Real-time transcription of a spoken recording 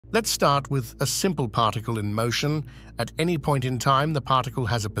Let's start with a simple particle in motion. At any point in time, the particle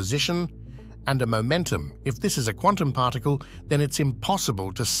has a position and a momentum. If this is a quantum particle, then it's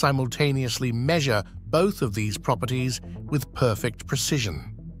impossible to simultaneously measure both of these properties with perfect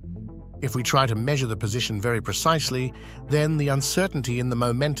precision. If we try to measure the position very precisely, then the uncertainty in the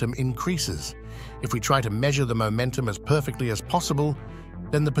momentum increases. If we try to measure the momentum as perfectly as possible,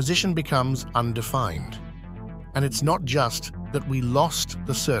 then the position becomes undefined. And it's not just that we lost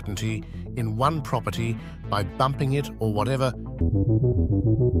the certainty in one property by bumping it or whatever.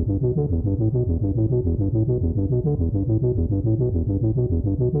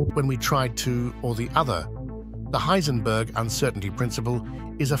 When we tried to or the other, the Heisenberg uncertainty principle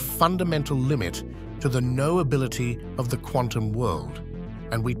is a fundamental limit to the knowability of the quantum world,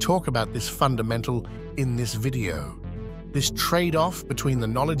 and we talk about this fundamental in this video. This trade-off between the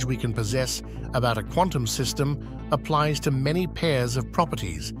knowledge we can possess about a quantum system applies to many pairs of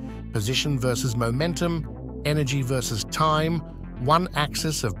properties: position versus momentum, energy versus time, one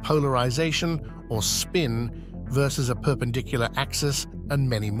axis of polarization or spin versus a perpendicular axis, and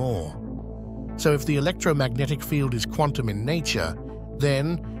many more. So if the electromagnetic field is quantum in nature,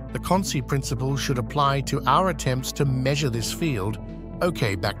 then the Consi principle should apply to our attempts to measure this field.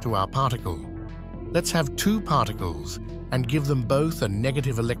 Okay, back to our particle. Let's have two particles and give them both a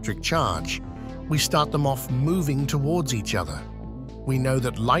negative electric charge. We start them off moving towards each other. We know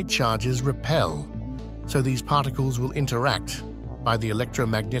that light charges repel, so these particles will interact by the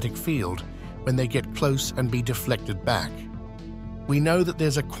electromagnetic field when they get close and be deflected back. We know that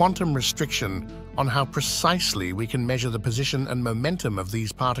there's a quantum restriction on how precisely we can measure the position and momentum of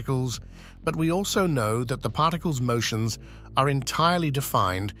these particles, but we also know that the particles' motions are entirely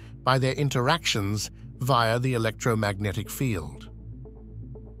defined by their interactions via the electromagnetic field.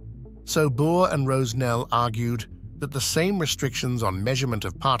 So Bohr and Rosnell argued that the same restrictions on measurement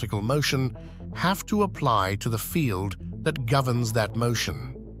of particle motion have to apply to the field that governs that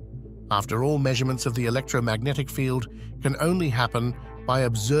motion. After all, measurements of the electromagnetic field can only happen by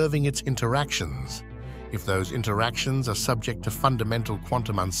observing its interactions. If those interactions are subject to fundamental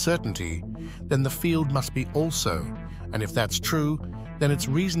quantum uncertainty, then the field must be also, and if that's true, then it's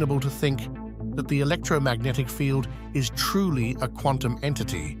reasonable to think that the electromagnetic field is truly a quantum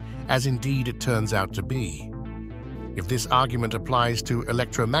entity, as indeed it turns out to be. If this argument applies to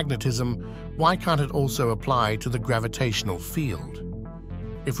electromagnetism, why can't it also apply to the gravitational field?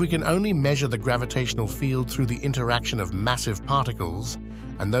 If we can only measure the gravitational field through the interaction of massive particles,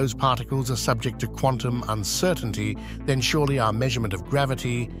 and those particles are subject to quantum uncertainty, then surely our measurement of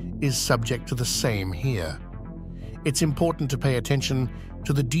gravity is subject to the same here. It's important to pay attention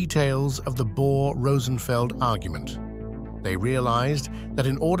to the details of the Bohr-Rosenfeld argument. They realized that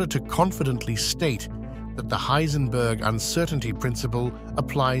in order to confidently state that the Heisenberg uncertainty principle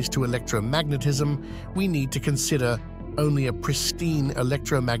applies to electromagnetism, we need to consider only a pristine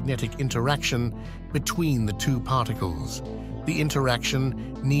electromagnetic interaction between the two particles. The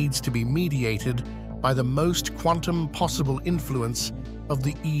interaction needs to be mediated by the most quantum possible influence of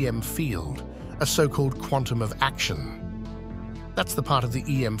the EM field, a so-called quantum of action. That's the part of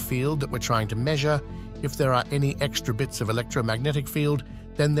the EM field that we're trying to measure. If there are any extra bits of electromagnetic field,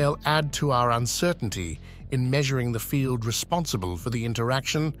 then they'll add to our uncertainty in measuring the field responsible for the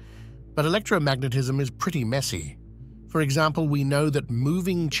interaction. But electromagnetism is pretty messy. For example, we know that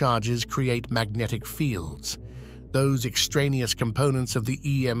moving charges create magnetic fields. Those extraneous components of the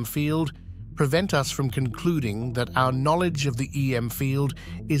EM field prevent us from concluding that our knowledge of the EM field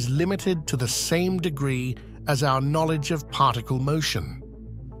is limited to the same degree as our knowledge of particle motion.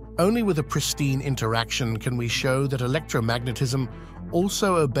 Only with a pristine interaction can we show that electromagnetism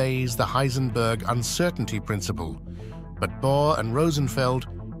also obeys the Heisenberg uncertainty principle. But Bohr and Rosenfeld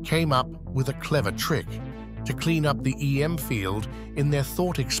came up with a clever trick. To clean up the EM field in their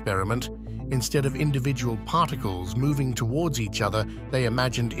thought experiment, instead of individual particles moving towards each other, they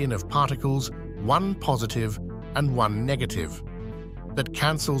imagined in of particles, one positive and one negative. That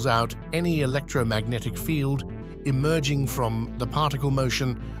cancels out any electromagnetic field emerging from the particle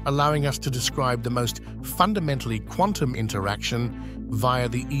motion, allowing us to describe the most fundamentally quantum interaction via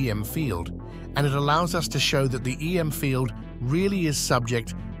the EM field. And it allows us to show that the EM field really is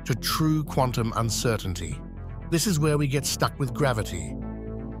subject to true quantum uncertainty. This is where we get stuck with gravity.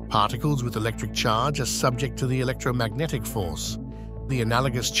 Particles with electric charge are subject to the electromagnetic force. The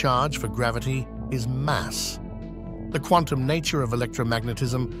analogous charge for gravity is mass. The quantum nature of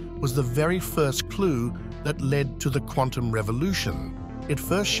electromagnetism was the very first clue that led to the quantum revolution. It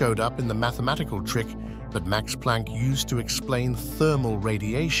first showed up in the mathematical trick that Max Planck used to explain thermal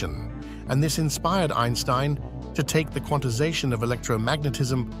radiation, and this inspired Einstein to take the quantization of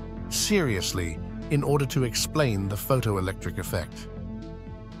electromagnetism seriously in order to explain the photoelectric effect.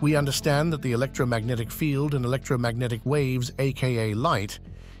 We understand that the electromagnetic field and electromagnetic waves, aka light,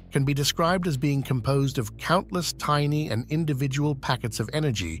 can be described as being composed of countless tiny and individual packets of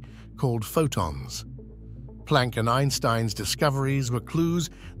energy called photons. Planck and Einstein's discoveries were clues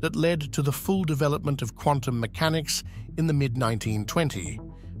that led to the full development of quantum mechanics in the mid-1920s,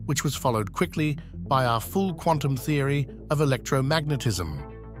 which was followed quickly by our full quantum theory of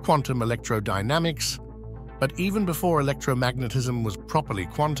electromagnetism, quantum electrodynamics. But even before electromagnetism was properly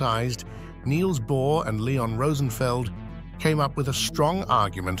quantized, Niels Bohr and Leon Rosenfeld came up with a strong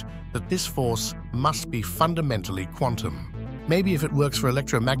argument that this force must be fundamentally quantum. Maybe if it works for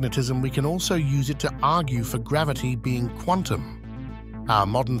electromagnetism, we can also use it to argue for gravity being quantum. Our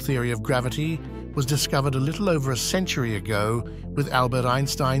modern theory of gravity was discovered a little over a century ago with Albert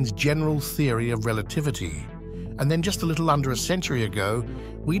Einstein's general theory of relativity. And then just a little under a century ago,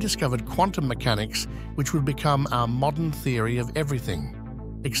 we discovered quantum mechanics, which would become our modern theory of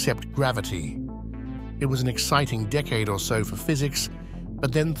everything, except gravity. It was an exciting decade or so for physics,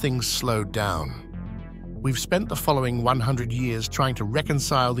 but then things slowed down. We've spent the following 100 years trying to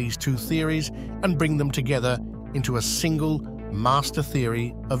reconcile these two theories and bring them together into a single master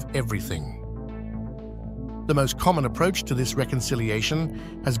theory of everything. The most common approach to this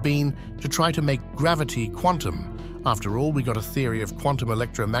reconciliation has been to try to make gravity quantum. After all, we got a theory of quantum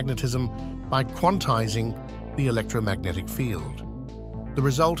electromagnetism by quantizing the electromagnetic field. The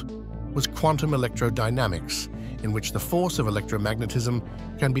result was quantum electrodynamics, in which the force of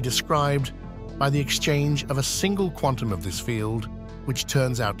electromagnetism can be described by the exchange of a single quantum of this field, which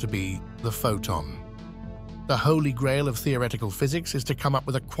turns out to be the photon. The holy grail of theoretical physics is to come up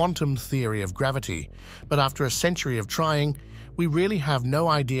with a quantum theory of gravity, but after a century of trying, we really have no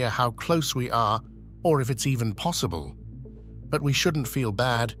idea how close we are or if it's even possible. But we shouldn't feel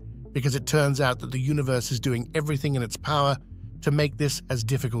bad, because it turns out that the universe is doing everything in its power to make this as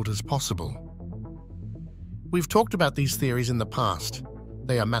difficult as possible. We've talked about these theories in the past.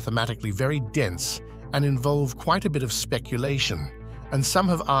 They are mathematically very dense and involve quite a bit of speculation, and some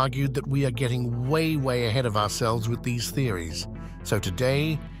have argued that we are getting way ahead of ourselves with these theories. So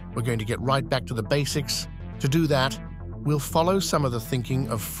today, we're going to get right back to the basics. To do that, we'll follow some of the thinking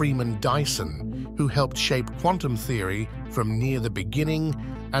of Freeman Dyson, who helped shape quantum theory from near the beginning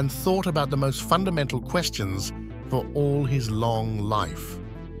and thought about the most fundamental questions for all his long life.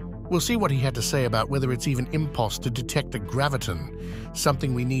 We'll see what he had to say about whether it's even impossible to detect a graviton,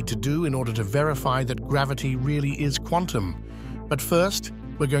 something we need to do in order to verify that gravity really is quantum. But first,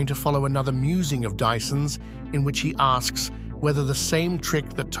 we're going to follow another musing of Dyson's, in which he asks whether the same trick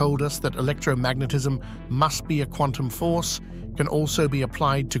that told us that electromagnetism must be a quantum force can also be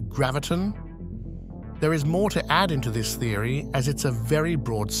applied to graviton. There is more to add into this theory, as it's a very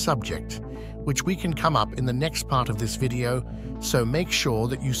broad subject, which we can come up in the next part of this video, so make sure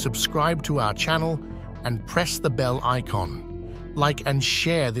that you subscribe to our channel and press the bell icon. Like and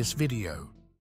share this video.